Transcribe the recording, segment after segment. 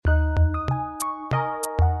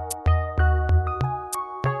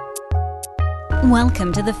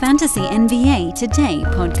Welcome to the Fantasy NBA Today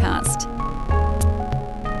podcast.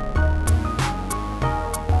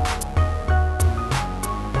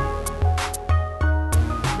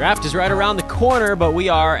 Draft is right around the corner, but we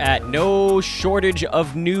are at no shortage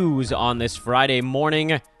of news on this Friday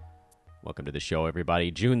morning. Welcome to the show, everybody.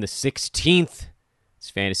 June the 16th. It's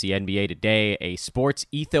Fantasy NBA Today, a sports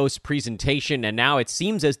ethos presentation, and now it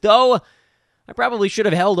seems as though I probably should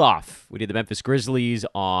have held off. We did the Memphis Grizzlies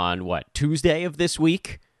on, Tuesday of this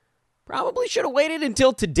week? Probably should have waited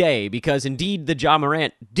until today, because indeed the Ja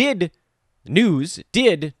Morant news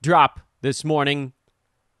did drop this morning.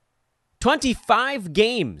 25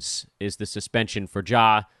 games is the suspension for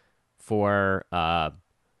Ja for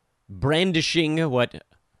brandishing what I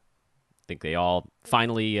think they all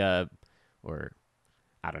finally,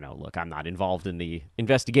 I don't know, look, I'm not involved in the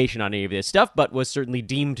investigation on any of this stuff, but was certainly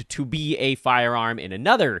deemed to be a firearm in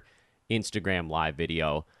another Instagram live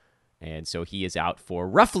video. And so he is out for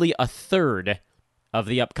roughly a third of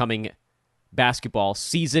the upcoming basketball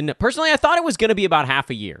season. Personally, I thought it was going to be about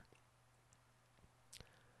half a year.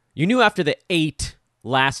 You knew after the 8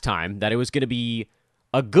 last time that it was going to be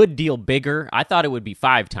a good deal bigger. I thought it would be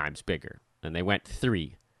 5 times bigger, and they went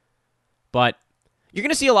 3. But you're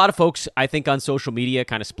going to see a lot of folks, I think, on social media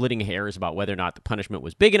kind of splitting hairs about whether or not the punishment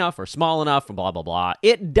was big enough or small enough and blah, blah, blah.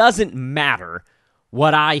 It doesn't matter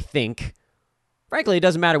what I think. Frankly, it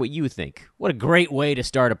doesn't matter what you think. What a great way to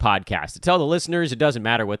start a podcast. To tell the listeners it doesn't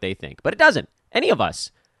matter what they think. But it doesn't. Any of us.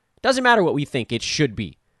 It doesn't matter what we think it should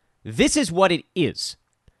be. This is what it is.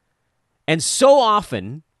 And so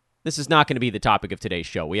often, this is not going to be the topic of today's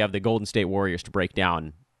show. We have the Golden State Warriors to break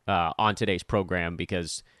down on today's program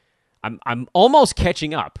because I'm almost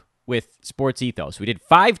catching up with Sports Ethos. We did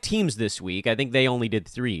 5 teams this week. I think they only did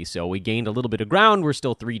 3, so we gained a little bit of ground. We're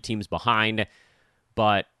still 3 teams behind,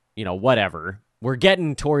 but, whatever. We're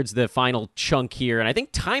getting towards the final chunk here, and I think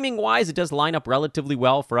timing-wise, it does line up relatively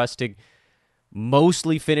well for us to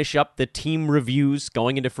mostly finish up the team reviews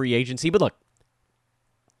going into free agency. But look,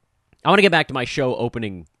 I want to get back to my show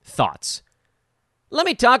opening thoughts. Let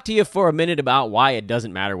me talk to you for a minute about why it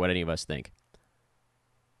doesn't matter what any of us think.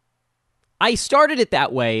 I started it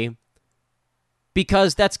that way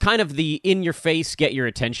because that's kind of the in-your-face,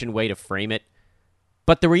 get-your-attention way to frame it.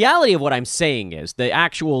 But the reality of what I'm saying is, the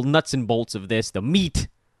actual nuts and bolts of this, the meat,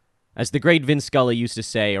 as the great Vin Scully used to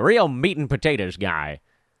say, a real meat and potatoes guy.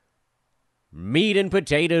 Meat and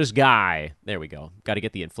potatoes guy. There we go. Got to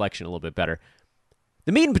get the inflection a little bit better.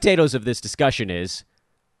 The meat and potatoes of this discussion is,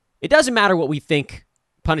 it doesn't matter what we think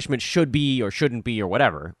punishment should be or shouldn't be or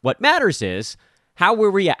whatever. What matters is how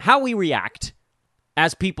we react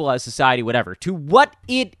as people, as society, whatever, to what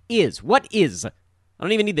it is. What is? I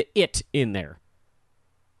don't even need the it in there.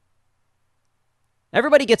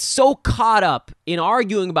 Everybody gets so caught up in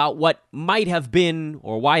arguing about what might have been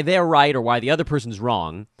or why they're right or why the other person's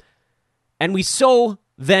wrong. And we so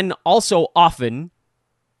then also often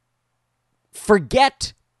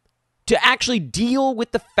forget to actually deal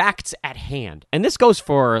with the facts at hand. And this goes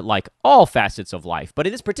for all facets of life. But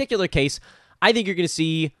in this particular case, I think you're going to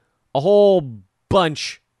see a whole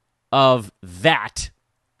bunch of that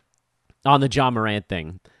on the Ja Morant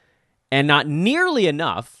thing. And not nearly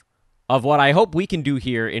enough of what I hope we can do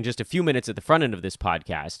here in just a few minutes at the front end of this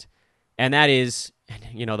podcast. And that is,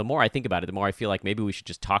 the more I think about it, the more I feel like maybe we should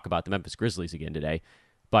just talk about the Memphis Grizzlies again today.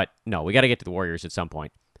 But no, we got to get to the Warriors at some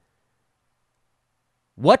point.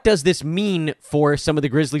 What does this mean for some of the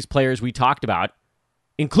Grizzlies players we talked about,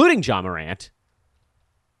 including Ja Morant,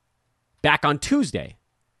 back on Tuesday?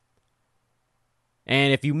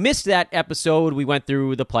 And if you missed that episode, we went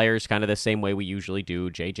through the players kind of the same way we usually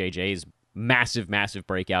do. JJJ's massive, massive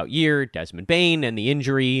breakout year, Desmond Bane and the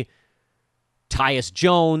injury, Tyus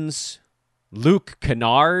Jones, Luke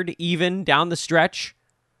Kennard even down the stretch.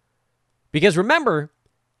 Because remember,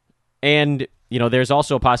 and there's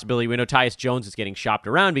also a possibility, we know Tyus Jones is getting shopped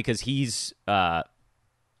around because his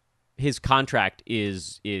contract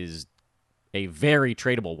is a very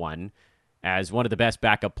tradable one as one of the best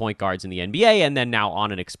backup point guards in the NBA, and then now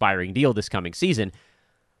on an expiring deal this coming season.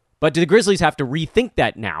 But do the Grizzlies have to rethink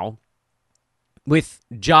that now with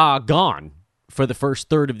Ja gone for the first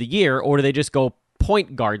third of the year, or do they just go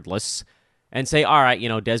point guardless and say, all right,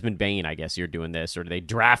 Desmond Bane, I guess you're doing this, or do they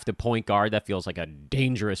draft a point guard? That feels like a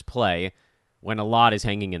dangerous play when a lot is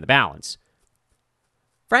hanging in the balance.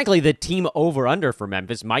 Frankly, the team over-under for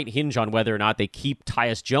Memphis might hinge on whether or not they keep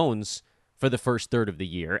Tyus Jones for the first third of the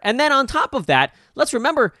year. And then on top of that, let's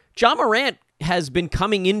remember, Ja Morant has been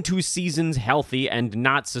coming into seasons healthy and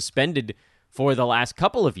not suspended for the last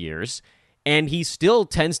couple of years, and he still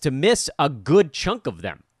tends to miss a good chunk of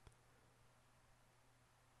them.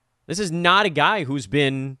 This is not a guy who's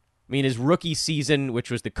been, I mean, his rookie season, which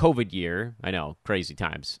was the COVID year, I know, crazy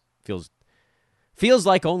times, feels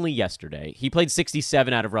like only yesterday. He played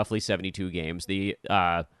 67 out of roughly 72 games. The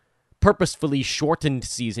purposefully shortened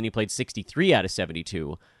season, he played 63 out of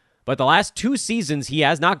 72. But the last 2 seasons, he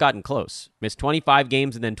has not gotten close. Missed 25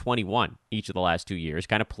 games and then 21 each of the last 2 years.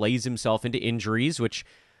 Kind of plays himself into injuries, which,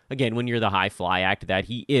 again, when you're the high fly act that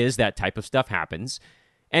he is, that type of stuff happens.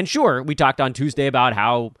 And sure, we talked on Tuesday about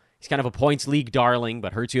how he's kind of a points league darling,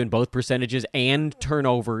 but hurts you in both percentages and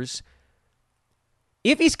turnovers.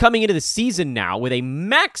 If he's coming into the season now with a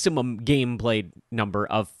maximum game played number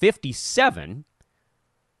of 57,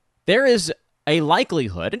 there is a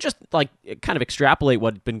likelihood, and just like kind of extrapolate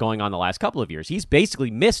what's been going on the last couple of years, he's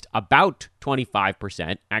basically missed about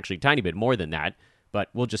 25%, actually a tiny bit more than that, but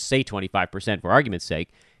we'll just say 25% for argument's sake.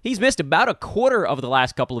 He's missed about a quarter of the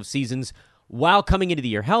last couple of seasons while coming into the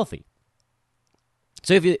year healthy.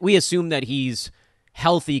 So if we assume that he's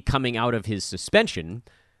healthy coming out of his suspension,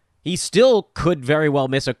 he still could very well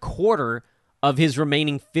miss a quarter of his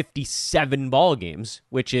remaining 57 ball games,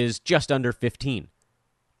 which is just under 15.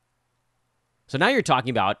 So now you're talking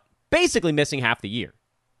about basically missing half the year,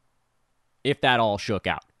 if that all shook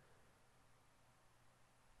out.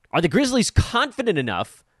 Are the Grizzlies confident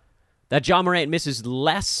enough that Ja Morant misses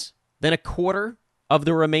less than a quarter of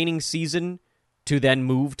the remaining season to then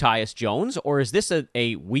move Tyus Jones? Or is this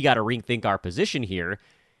a we got to rethink our position here?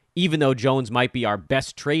 Even though Jones might be our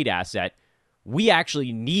best trade asset, we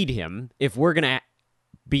actually need him if we're going to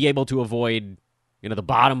be able to avoid the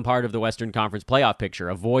bottom part of the Western Conference playoff picture,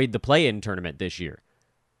 avoid the play-in tournament this year.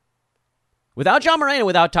 Without Ja Morant and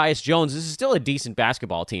without Tyus Jones, this is still a decent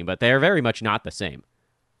basketball team, but they're very much not the same.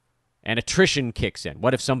 And attrition kicks in.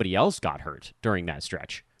 What if somebody else got hurt during that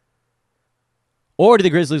stretch? Or do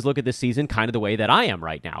the Grizzlies look at this season kind of the way that I am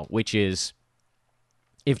right now, which is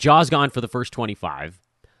if Ja's gone for the first 25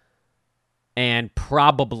 and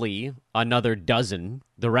probably another dozen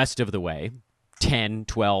the rest of the way, 10,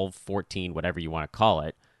 12, 14, whatever you want to call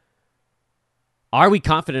it, are we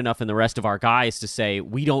confident enough in the rest of our guys to say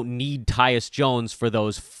we don't need Tyus Jones for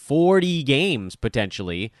those 40 games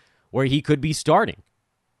potentially where he could be starting?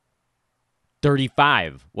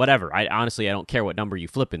 35, whatever. I don't care what number you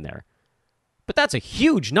flip in there. But that's a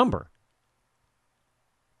huge number.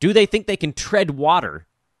 Do they think they can tread water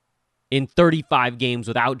in 35 games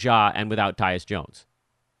without Ja and without Tyus Jones?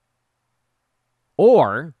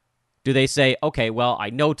 Or do they say, okay, well,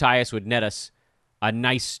 I know Tyus would net us a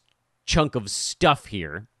nice chunk of stuff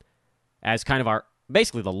here as kind of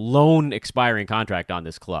basically the lone expiring contract on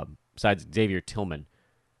this club, besides Xavier Tillman,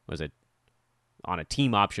 was it on a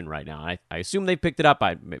team option right now. I assume they picked it up.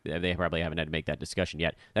 They probably haven't had to make that decision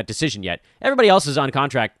yet. Everybody else is on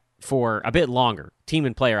contract for a bit longer, team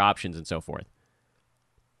and player options and so forth.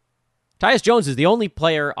 Tyus Jones is the only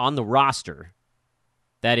player on the roster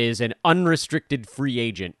that is an unrestricted free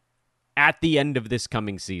agent at the end of this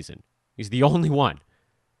coming season. He's the only one.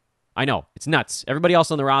 I know, it's nuts. Everybody else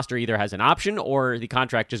on the roster either has an option or the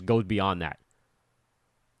contract just goes beyond that.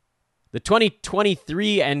 The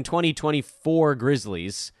 2023 and 2024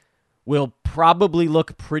 Grizzlies will probably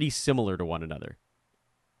look pretty similar to one another.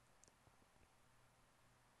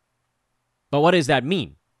 But what does that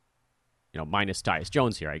mean? Minus Tyus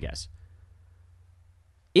Jones here, I guess.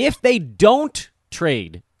 If they don't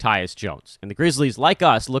trade Tyus Jones, and the Grizzlies, like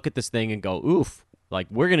us, look at this thing and go, oof, like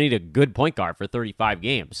we're going to need a good point guard for 35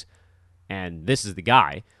 games, and this is the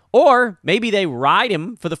guy. Or maybe they ride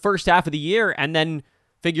him for the first half of the year and then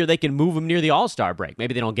figure they can move him near the All-Star break.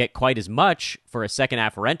 Maybe they don't get quite as much for a second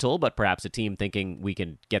half rental, but perhaps a team thinking we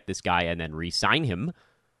can get this guy and then re-sign him.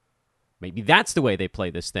 Maybe that's the way they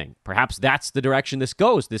play this thing. Perhaps that's the direction this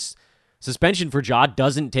goes. This suspension for Ja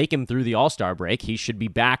doesn't take him through the All-Star break. He should be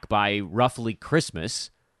back by roughly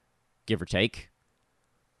Christmas, give or take.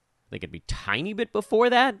 I think it'd be a tiny bit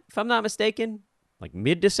before that, if I'm not mistaken. Like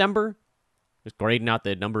mid-December. Just grading out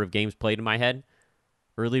the number of games played in my head.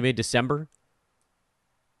 Early mid-December.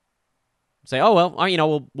 Say, oh,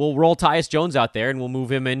 well, we'll roll Tyus Jones out there and we'll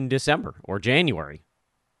move him in December or January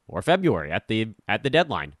or February at the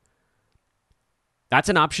deadline. That's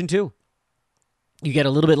an option too. You get a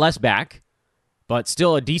little bit less back, but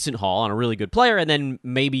still a decent haul on a really good player, and then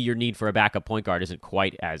maybe your need for a backup point guard isn't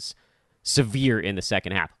quite as severe in the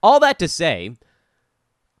second half. All that to say,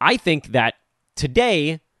 I think that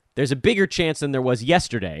today there's a bigger chance than there was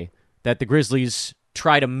yesterday that the Grizzlies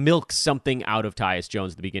try to milk something out of Tyus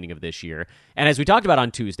Jones at the beginning of this year. And as we talked about on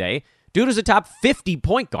Tuesday, dude was a top 50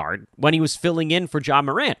 point guard when he was filling in for Ja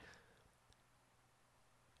Morant.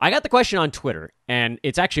 I got the question on Twitter, and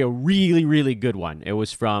it's actually a really, really good one. It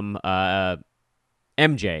was from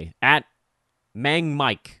MJ at Mang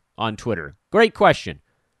Mike on Twitter. Great question.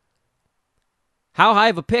 How high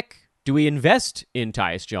of a pick do we invest in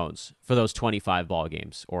Tyus Jones for those 25 ball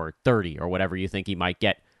games or 30 or whatever you think he might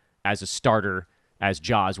get as a starter as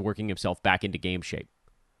Ja's working himself back into game shape?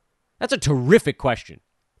 That's a terrific question.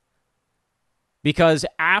 Because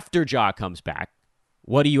after Ja comes back,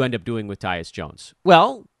 what do you end up doing with Tyus Jones?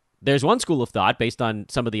 Well, there's one school of thought based on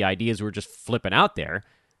some of the ideas we're just flipping out there,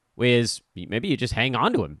 is maybe you just hang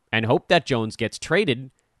on to him and hope that Jones gets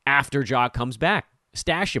traded after Ja comes back.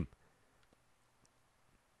 Stash him.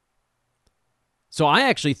 So I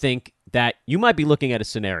actually think that you might be looking at a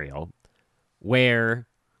scenario where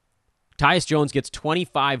Tyus Jones gets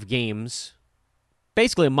 25 games,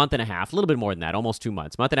 basically a month and a half, a little bit more than that, almost 2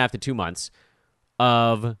 months, month and a half to 2 months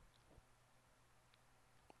of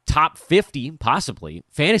top 50, possibly,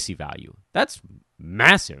 fantasy value. That's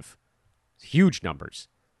massive. Huge numbers.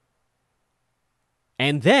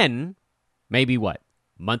 And then, maybe what?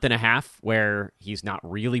 Month and a half where he's not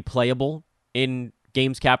really playable in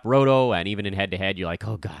Games Cap Roto, and even in head-to-head, you're like,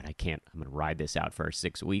 oh, God, I can't. I'm going to ride this out for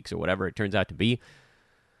 6 weeks or whatever it turns out to be.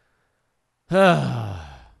 But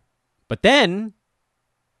then,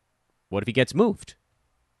 what if he gets moved?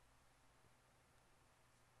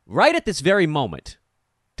 Right at this very moment,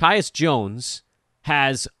 Tyus Jones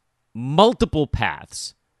has multiple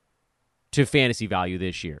paths to fantasy value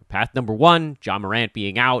this year. Path number one, John Morant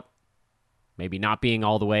being out, maybe not being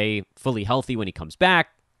all the way fully healthy when he comes back,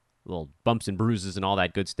 little bumps and bruises and all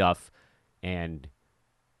that good stuff. And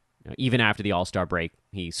even after the All-Star break,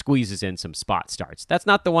 he squeezes in some spot starts. That's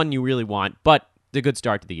not the one you really want, but the good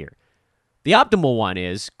start to the year. The optimal one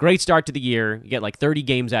is great start to the year. You get like 30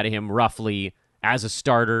 games out of him roughly as a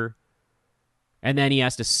starter. And then he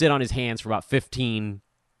has to sit on his hands for about 15,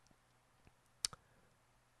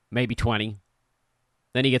 maybe 20.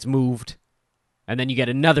 Then he gets moved. And then you get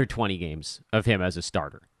another 20 games of him as a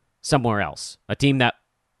starter somewhere else. A team that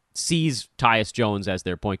sees Tyus Jones as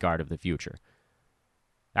their point guard of the future.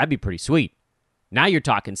 That'd be pretty sweet. Now you're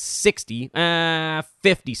talking 60,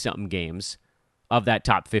 50-something games of that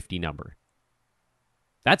top 50 number.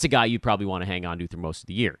 That's a guy you'd probably want to hang on to through most of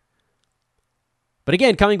the year. But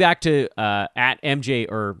again, coming back to at MJ,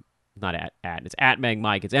 or not at, it's at Mag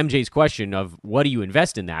Mike, it's MJ's question of what do you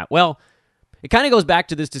invest in that? Well, it kind of goes back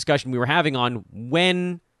to this discussion we were having on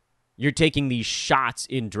when you're taking these shots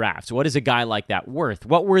in drafts. What is a guy like that worth?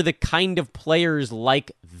 What were the kind of players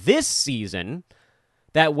like this season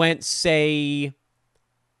that went, say,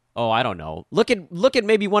 I don't know. Look at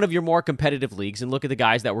maybe one of your more competitive leagues and look at the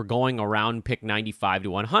guys that were going around pick 95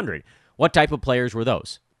 to 100. What type of players were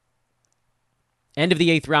those? End of the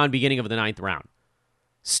 8th round, beginning of the 9th round.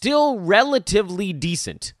 Still relatively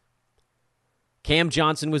decent. Cam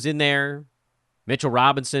Johnson was in there. Mitchell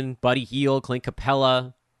Robinson, Buddy Hield, Clint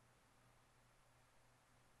Capella.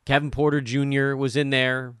 Kevin Porter Jr. was in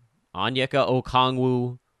there. Onyeka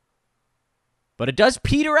Okongwu. But it does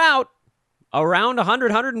peter out around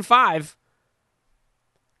 100, 105.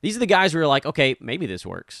 These are the guys where you're like, okay, maybe this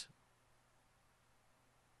works.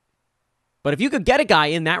 But if you could get a guy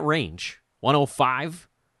in that range, 105,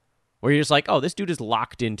 where you're just like, oh, this dude is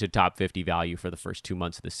locked into top 50 value for the first 2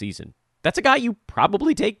 months of the season, that's a guy you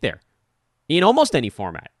probably take there in almost any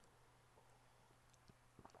format.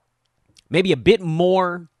 Maybe a bit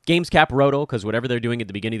more Games Cap Roto, because whatever they're doing at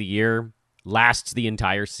the beginning of the year lasts the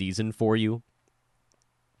entire season for you.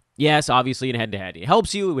 Yes, obviously in head-to-head, it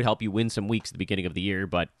helps you. It would help you win some weeks at the beginning of the year,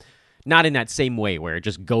 but not in that same way where it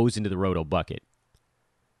just goes into the Roto bucket.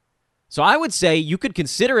 So I would say you could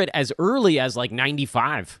consider it as early as like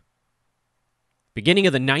 95. Beginning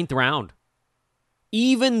of the 9th round.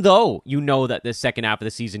 Even though you know that the second half of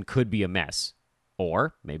the season could be a mess.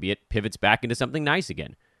 Or maybe it pivots back into something nice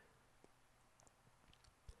again.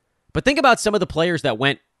 But think about some of the players that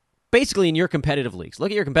went basically in your competitive leagues.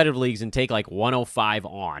 Look at your competitive leagues and take like 105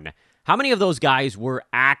 on. How many of those guys were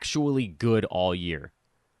actually good all year?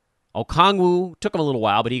 Okongwu took him a little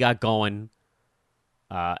while, but he got going.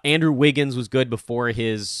 Andrew Wiggins was good before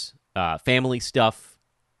his family stuff.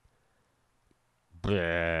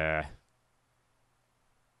 Bleh.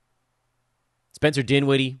 Spencer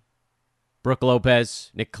Dinwiddie, Brook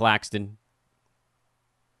Lopez, Nick Claxton.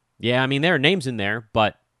 Yeah, I mean, there are names in there,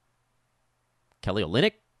 but Kelly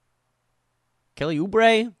Olynyk? Kelly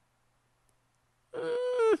Oubre?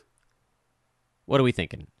 What are we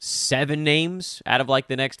thinking? 7 names out of like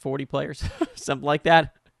the next 40 players? Something like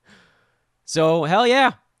that. So, hell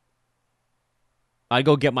yeah. I'd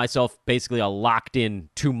go get myself basically a locked-in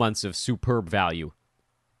 2 months of superb value.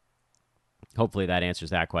 Hopefully that answers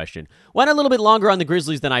that question. Went a little bit longer on the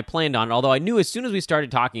Grizzlies than I planned on, although I knew as soon as we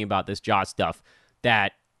started talking about this Ja stuff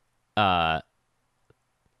that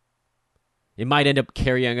it might end up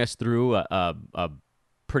carrying us through a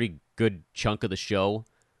pretty good chunk of the show.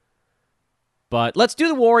 But let's do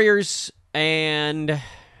the Warriors, and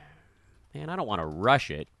man, I don't want to rush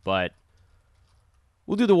it, but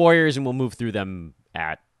we'll do the Warriors and we'll move through them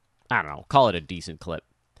at, I don't know, call it a decent clip.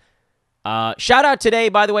 Shout out today,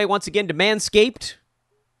 by the way, once again to Manscaped.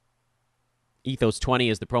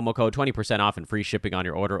 Ethos20 is the promo code, 20% off and free shipping on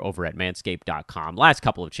your order over at manscaped.com. Last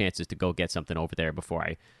couple of chances to go get something over there before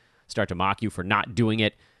I start to mock you for not doing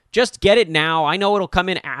it. Just get it now. I know it'll come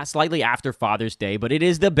in slightly after Father's Day, but it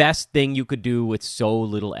is the best thing you could do with so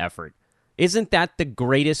little effort. Isn't that the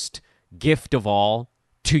greatest gift of all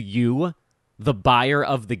to you? The buyer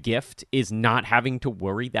of the gift is not having to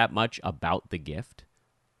worry that much about the gift.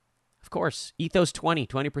 Of course, Ethos20,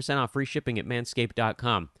 20% off free shipping at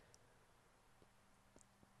manscaped.com.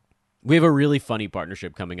 We have a really funny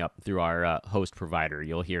partnership coming up through our host provider.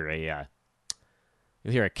 You'll hear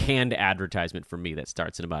a canned advertisement from me that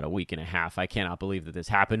starts in about a week and a half. I cannot believe that this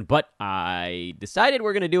happened, but I decided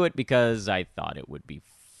we're going to do it because I thought it would be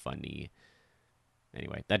funny.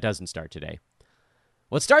 Anyway, that doesn't start today.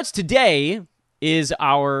 What starts today is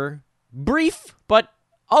our brief but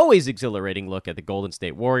always exhilarating look at the Golden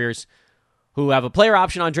State Warriors, who have a player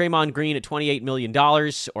option on Draymond Green at $28 million,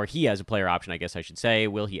 or he has a player option, I guess I should say.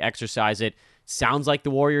 Will he exercise it? Sounds like the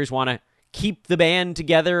Warriors want to keep the band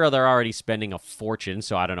together, or they're already spending a fortune,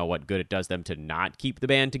 so I don't know what good it does them to not keep the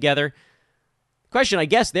band together. The question I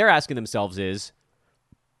guess they're asking themselves is,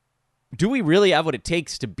 do we really have what it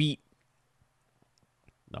takes to beat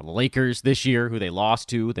the Lakers this year, who they lost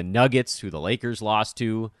to, the Nuggets, who the Lakers lost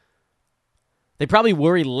to? They probably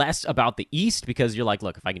worry less about the East because you're like,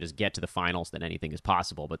 look, if I can just get to the finals, then anything is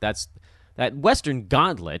possible. But that Western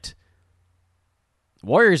Gauntlet,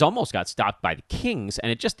 Warriors almost got stopped by the Kings,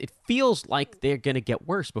 and it feels like they're going to get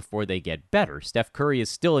worse before they get better. Steph Curry is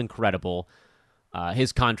still incredible.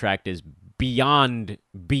 His contract is beyond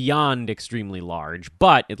extremely large,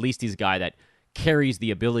 but at least he's a guy that carries the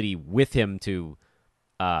ability with him to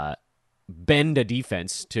bend a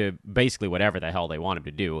defense to basically whatever the hell they want him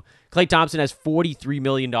to do. Klay Thompson has $43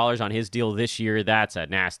 million on his deal this year. That's a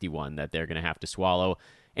nasty one that they're going to have to swallow.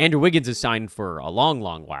 Andrew Wiggins is signed for a long,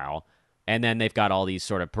 long while. And then they've got all these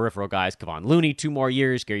sort of peripheral guys. Kevon Looney, 2 more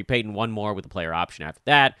years. Gary Payton, 1 more with a player option after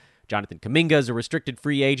that. Jonathan Kuminga is a restricted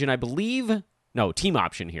free agent, I believe. No, team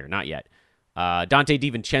option here, not yet. Dante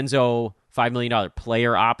DiVincenzo, $5 million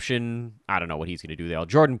player option. I don't know what he's going to do there.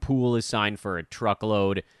 Jordan Poole is signed for a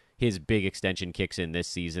truckload. His big extension kicks in this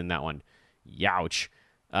season. That one, youch.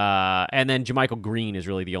 And then JaMychal Green is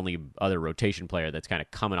really the only other rotation player that's kind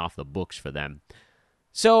of coming off the books for them.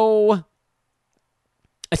 So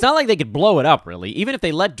it's not like they could blow it up, really. Even if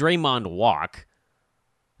they let Draymond walk,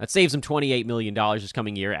 that saves them $28 million this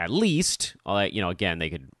coming year, at least. Again,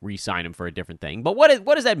 they could re-sign him for a different thing. But what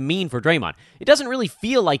does that mean for Draymond? It doesn't really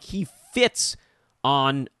feel like he fits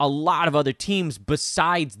on a lot of other teams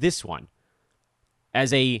besides this one.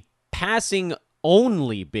 As a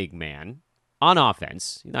passing-only big man on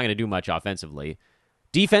offense, he's not going to do much offensively.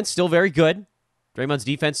 Defense, still very good. Draymond's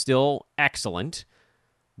defense, still excellent.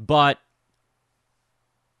 But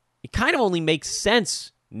it kind of only makes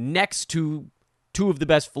sense next to 2 of the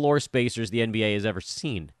best floor spacers the NBA has ever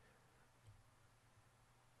seen.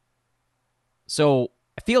 So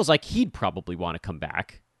it feels like he'd probably want to come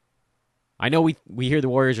back. I know we hear the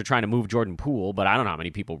Warriors are trying to move Jordan Poole, but I don't know how many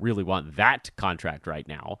people really want that contract right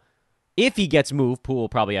now. If he gets moved, Poole will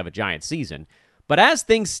probably have a giant season. But as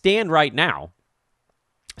things stand right now,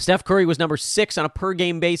 Steph Curry was number 6 on a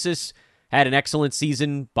per-game basis, had an excellent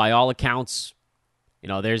season by all accounts.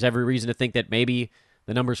 There's every reason to think that maybe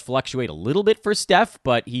the numbers fluctuate a little bit for Steph,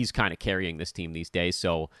 but he's kind of carrying this team these days.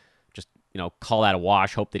 So just, call that a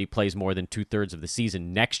wash. Hope that he plays more than 2/3 of the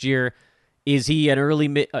season next year. Is he an early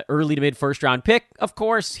to mid first round pick? Of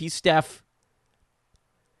course, he's Steph.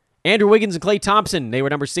 Andrew Wiggins and Klay Thompson, they were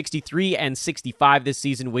number 63 and 65 this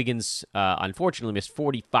season. Wiggins, unfortunately, missed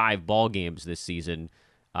 45 ball games this season.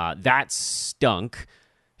 That stunk.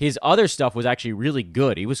 His other stuff was actually really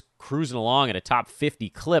good. He was cruising along at a top 50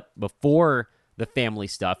 clip before the family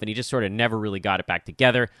stuff, and he just sort of never really got it back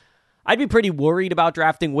together. I'd be pretty worried about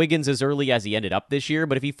drafting Wiggins as early as he ended up this year,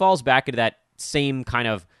 but if he falls back into that same kind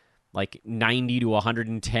of like 90 to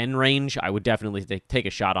 110 range, I would definitely take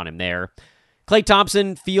a shot on him there. Klay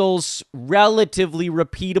Thompson feels relatively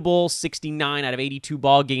repeatable, 69 out of 82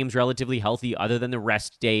 ball games, relatively healthy other than the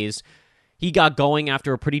rest days. He got going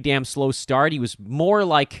after a pretty damn slow start. He was more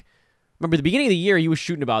like, remember the beginning of the year, he was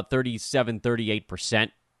shooting about 37,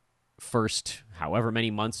 38% first however many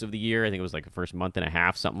months of the year. I think it was like the first month and a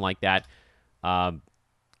half, something like that.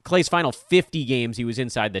 Clay's final 50 games, he was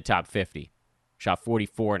inside the top 50. Shot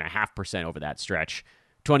 44.5% over that stretch.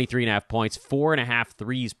 23.5 points, 4.5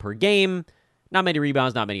 threes per game. Not many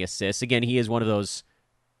rebounds, not many assists. Again, he is one of those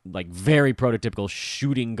like very prototypical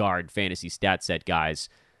shooting guard fantasy stat set guys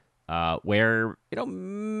where,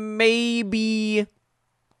 maybe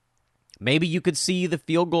you could see the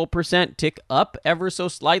field goal percent tick up ever so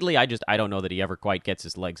slightly. I don't know that he ever quite gets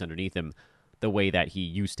his legs underneath him the way that he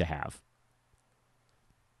used to have.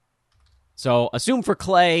 So assume for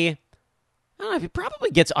Clay, I don't know, he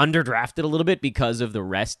probably gets underdrafted a little bit because of the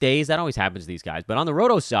rest days. That always happens to these guys. But on the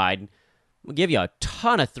roto side, we'll give you a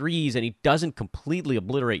ton of threes, and he doesn't completely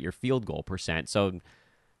obliterate your field goal percent. So,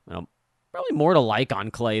 probably more to like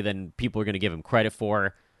on Clay than people are going to give him credit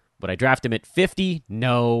for. Would I draft him at 50?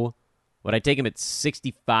 No. Would I take him at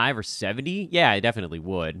 65 or 70? Yeah, I definitely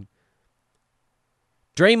would.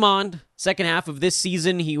 Draymond, second half of this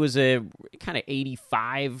season, he was a kind of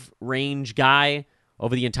 85 range guy.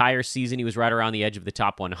 Over the entire season, he was right around the edge of the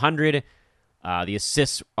top 100. The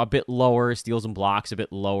assists a bit lower, steals and blocks a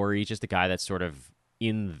bit lower. He's just a guy that's sort of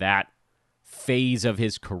in that phase of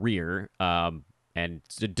his career and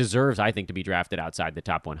deserves, I think, to be drafted outside the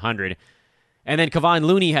top 100. And then Kevon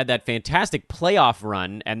Looney had that fantastic playoff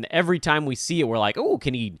run, and every time we see it, we're like, oh,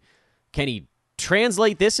 can he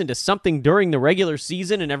translate this into something during the regular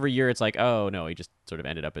season? And every year it's like, oh, no, he just sort of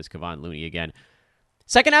ended up as Kevon Looney again.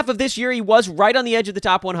 Second half of this year, he was right on the edge of the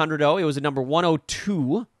top 100, though. It was a number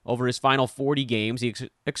 102 over his final 40 games. He's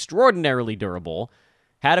extraordinarily durable.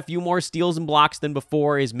 Had a few more steals and blocks than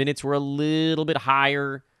before. His minutes were a little bit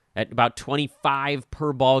higher at about 25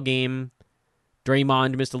 per ball game.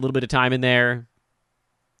 Draymond missed a little bit of time in there.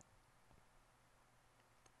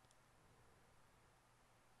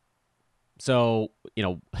 So,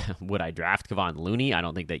 would I draft Kevon Looney? I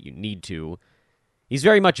don't think that you need to. He's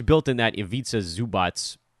very much built in that Ivica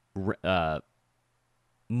Zubac's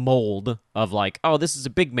mold of like, oh, this is a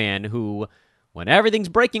big man who, when everything's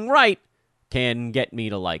breaking right, can get me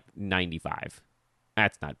to like 95.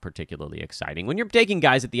 That's not particularly exciting. When you're taking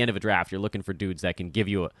guys at the end of a draft, you're looking for dudes that can give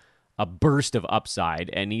you a burst of upside,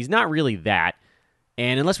 and he's not really that.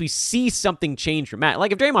 And unless we see something change dramatic,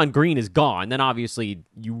 like if Draymond Green is gone, then obviously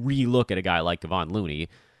you relook at a guy like Kevon Looney.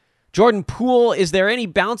 Jordan Poole, is there any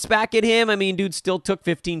bounce back at him? I mean, dude still took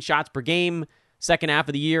 15 shots per game second half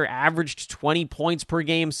of the year, averaged 20 points per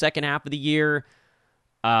game second half of the year,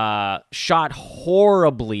 shot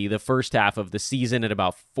horribly the first half of the season at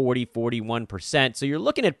about 41%. So you're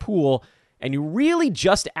looking at Poole, and you're really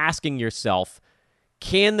just asking yourself,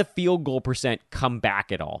 can the field goal percent come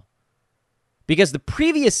back at all? Because the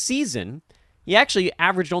previous season, he actually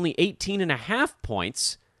averaged only 18.5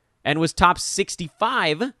 points and was top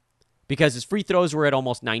 65 because his free throws were at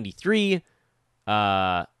almost 93.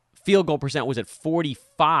 Field goal percent was at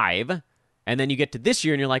 45. And then you get to this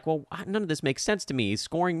year and you're like, well, none of this makes sense to me. He's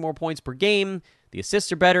scoring more points per game. The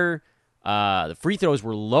assists are better. The free throws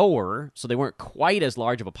were lower, so they weren't quite as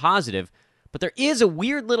large of a positive. But there is a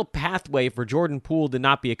weird little pathway for Jordan Poole to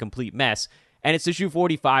not be a complete mess, and it's to shoot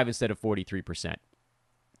 45 instead of 43%.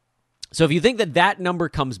 So if you think that number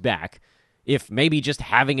comes back, if maybe just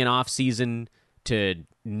having an off season to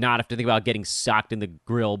not have to think about getting socked in the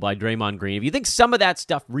grill by Draymond Green, if you think some of that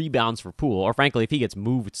stuff rebounds for Poole, or frankly, if he gets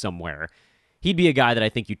moved somewhere, he'd be a guy that I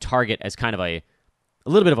think you target as kind of a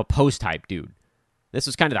little bit of a post-hype dude. This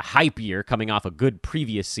was kind of the hype year coming off a good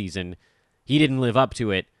previous season. He didn't live up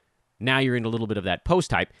to it. Now you're in a little bit of that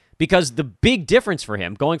post-hype, because the big difference for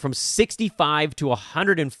him, going from 65 to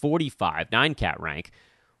 145, 9-cat rank,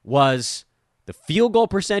 was the field goal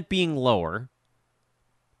percent being lower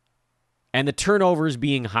and the turnovers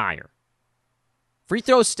being higher. Free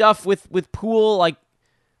throw stuff with Poole, like,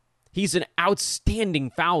 he's an outstanding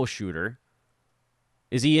foul shooter.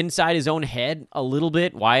 Is he inside his own head a little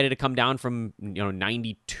bit? Why did it come down from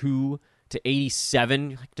 92 to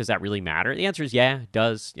 87? Does that really matter? The answer is yeah, it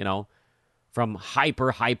does. From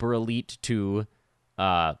hyper elite to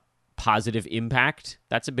positive impact,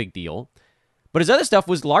 that's a big deal. But his other stuff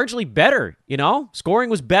was largely better. Scoring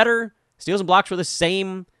was better. Steals and blocks were the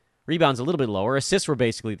same. Rebounds a little bit lower. Assists were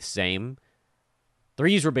basically the same.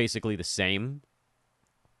 Threes were basically the same.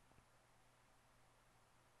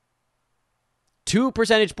 2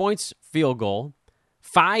 percentage points field goal,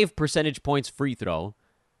 5 percentage points free throw,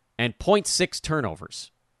 and 0.6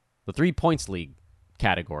 turnovers. The 3 points league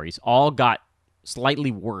categories all got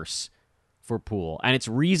slightly worse for Poole. And it's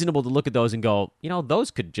reasonable to look at those and go,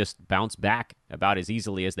 those could just bounce back about as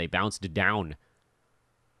easily as they bounced down.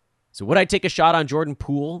 So would I take a shot on Jordan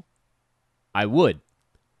Poole? I would.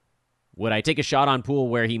 Would I take a shot on Poole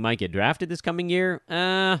where he might get drafted this coming year?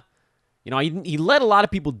 He let a lot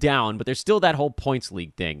of people down, but there's still that whole points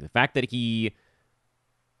league thing. The fact that the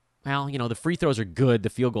free throws are good, the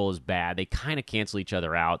field goal is bad. They kind of cancel each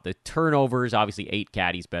other out. The turnovers, obviously 8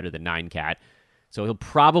 cat, he's better than 9 cat. So he'll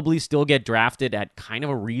probably still get drafted at kind of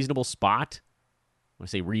a reasonable spot. When I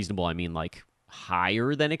say reasonable, I mean like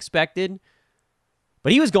higher than expected.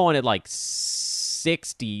 But he was going at like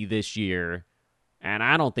 60 this year, and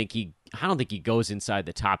I don't think he goes inside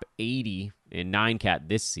the top 80 in 9 cat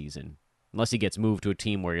this season. Unless he gets moved to a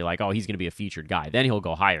team where you're like, oh, he's going to be a featured guy. Then he'll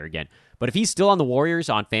go higher again. But if he's still on the Warriors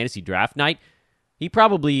on fantasy draft night, he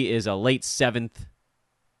probably is a late 7th,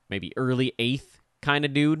 maybe early 8th kind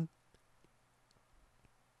of dude.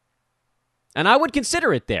 And I would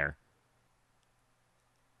consider it there.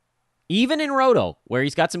 Even in Roto, where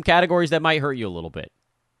he's got some categories that might hurt you a little bit.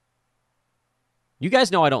 You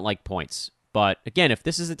guys know I don't like points. But again, if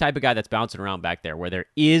this is the type of guy that's bouncing around back there, where there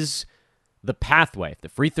is the pathway, if the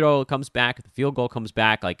free throw comes back, if the field goal comes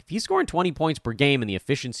back, like if he's scoring 20 points per game and the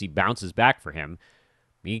efficiency bounces back for him,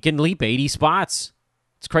 he can leap 80 spots.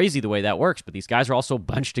 It's crazy the way that works, but these guys are also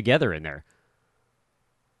bunched together in there.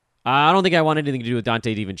 I don't think I want anything to do with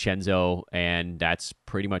Dante DiVincenzo, and that's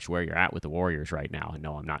pretty much where you're at with the Warriors right now.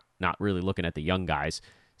 No, I'm not really looking at the young guys.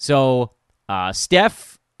 So,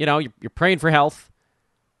 Steph, you're praying for health.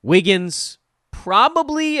 Wiggins,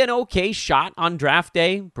 probably an okay shot on draft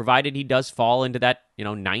day, provided he does fall into that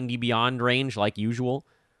 90 beyond range like usual.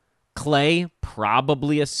 Clay,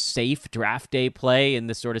 probably a safe draft day play in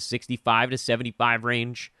the sort of 65 to 75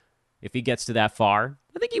 range if he gets to that far.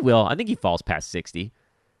 I think he will. I think he falls past 60.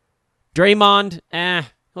 Draymond,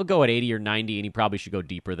 he'll go at 80 or 90, and he probably should go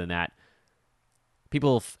deeper than that.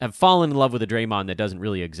 People have fallen in love with a Draymond that doesn't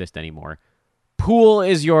really exist anymore. Poole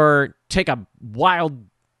is your take a wild,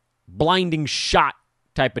 blinding shot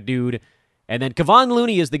type of dude. And then Kevon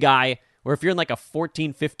Looney is the guy where if you're in like a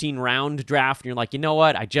 14, 15 round draft and you're like, you know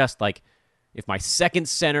what? I just like, if my second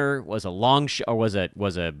center was a long shot or was a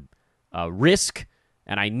risk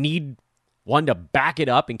and I need one to back it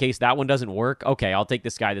up in case that one doesn't work, okay, I'll take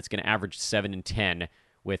this guy that's going to average 7 and 10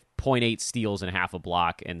 with 0.8 steals and half a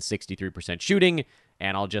block and 63% shooting,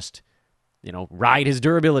 and I'll just, ride his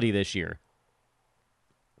durability this year.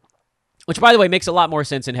 Which, by the way, makes a lot more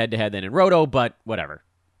sense in head-to-head than in Roto, but whatever.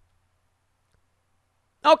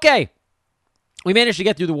 Okay. We managed to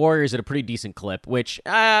get through the Warriors at a pretty decent clip, which,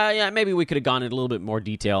 maybe we could have gone into a little bit more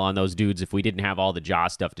detail on those dudes if we didn't have all the Jaw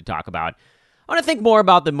stuff to talk about. I want to think more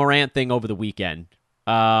about the Morant thing over the weekend.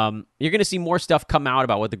 You're going to see more stuff come out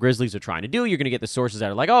about what the Grizzlies are trying to do. You're going to get the sources that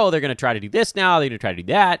are like, oh, they're going to try to do this now. They're going to try to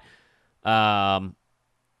do that.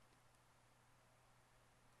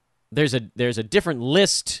 There's a different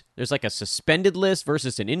list. There's like a suspended list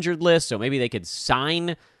versus an injured list. So maybe they could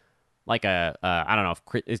sign like I don't know.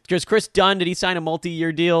 If Chris Dunn, did he sign a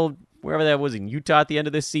multi-year deal wherever that was in Utah at the end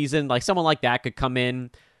of this season? Like someone like that could come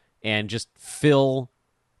in and just fill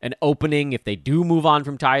an opening if they do move on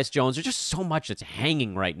from Tyus Jones. There's just so much that's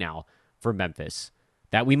hanging right now for Memphis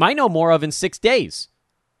that we might know more of in 6 days.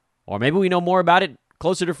 Or maybe we know more about it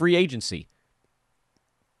closer to free agency.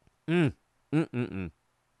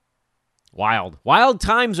 Wild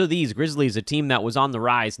times are these. Grizzlies, a team that was on the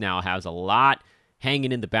rise now, has a lot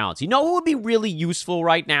hanging in the balance. You know who would be really useful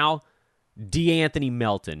right now? DeAnthony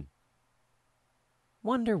Melton.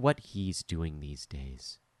 Wonder what he's doing these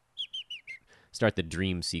days. Start the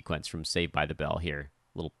dream sequence from Saved by the Bell here.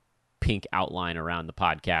 Little pink outline around the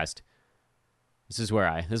podcast. This is where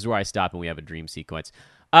I stop and we have a dream sequence.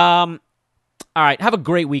 All right, have a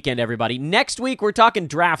great weekend, everybody. Next week, we're talking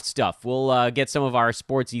draft stuff. We'll get some of our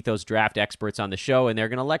Sports Ethos draft experts on the show, and they're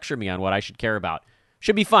going to lecture me on what I should care about.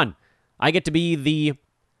 Should be fun. I get to be the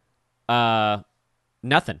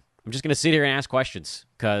nothing. I'm just going to sit here and ask questions,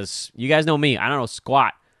 because you guys know me. I don't know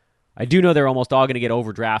squat. I do know they're almost all going to get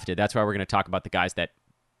overdrafted. That's why we're going to talk about the guys that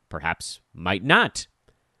perhaps might not.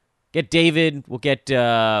 Get David. We'll get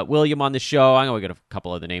William on the show. I'm going to get a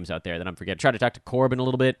couple other names out there that I'm forgetting. Try to talk to Corbin a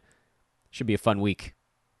little bit. Should be a fun week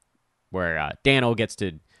where Dano gets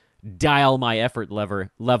to dial my effort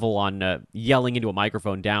level on yelling into a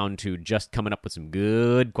microphone down to just coming up with some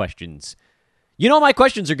good questions. You know my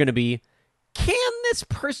questions are going to be, can this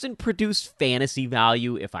person produce fantasy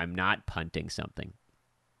value if I'm not punting something?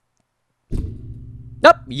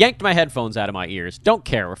 Nope, yanked my headphones out of my ears. Don't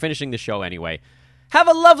care. We're finishing the show anyway. Have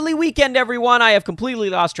a lovely weekend, everyone. I have completely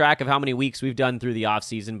lost track of how many weeks we've done through the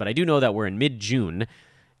offseason, but I do know that we're in mid-June.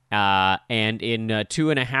 And in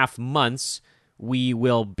 2.5 months, we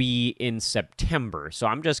will be in September. So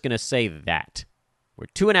I'm just going to say that. We're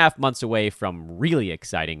 2.5 months away from really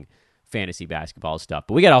exciting fantasy basketball stuff.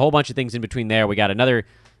 But we got a whole bunch of things in between there. We got another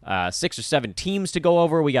 6 or 7 teams to go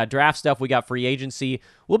over. We got draft stuff. We got free agency.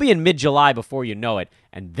 We'll be in mid-July before you know it,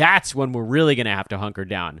 and that's when we're really going to have to hunker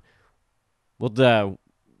down. We'll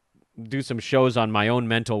do some shows on my own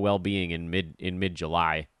mental well-being in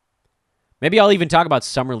mid-July. Maybe I'll even talk about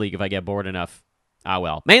Summer League if I get bored enough. Ah,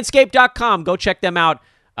 well. Manscaped.com. Go check them out.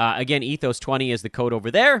 Again, Ethos20 is the code over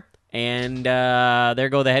there. And there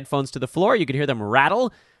go the headphones to the floor. You can hear them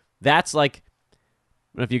rattle. That's like,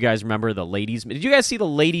 I don't know if you guys remember the Ladies... Did you guys see the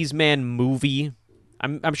Ladies Man movie?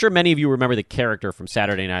 I'm sure many of you remember the character from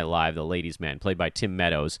Saturday Night Live, the Ladies Man, played by Tim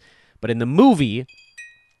Meadows. But in the movie,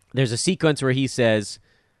 there's a sequence where he says,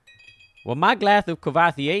 well, my glass of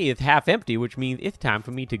Courvoisier is half empty, which means it's time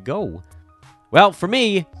for me to go. Well, for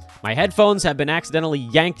me, my headphones have been accidentally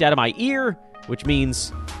yanked out of my ear, which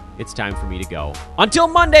means it's time for me to go. Until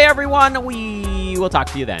Monday, everyone, we will talk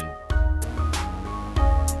to you then.